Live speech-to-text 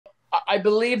I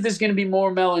believe there's going to be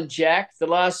more Mel and Jack. The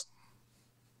last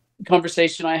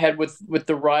conversation I had with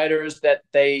the writers, that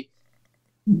they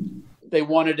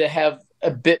wanted to have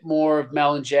a bit more of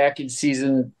Mel and Jack in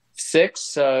season 6.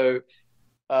 So,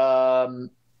 and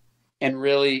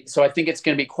really, so I think it's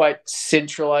going to be quite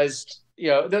centralized.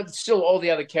 There's still all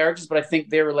the other characters, but I think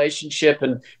their relationship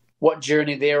and what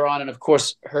journey they're on, and of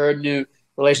course her new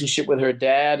relationship with her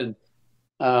dad,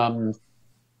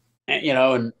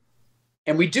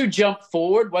 and we do jump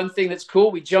forward. One thing that's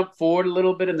cool, we jump forward a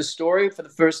little bit in the story for the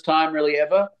first time really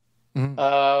ever.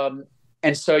 Mhm.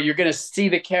 And so you're going to see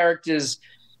the characters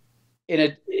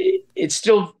it's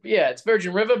still, it's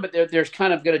Virgin River, but they're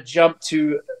kind of going to jump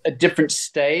to a different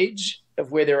stage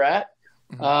of where they're at,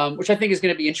 which I think is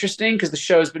going to be interesting because the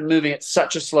show's been moving at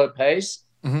such a slow pace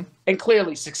and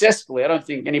clearly successfully. I don't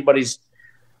think anybody's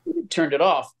turned it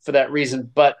off for that reason,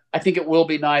 but I think it will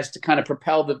be nice to kind of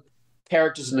propel the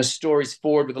characters and the stories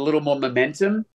forward with a little more momentum.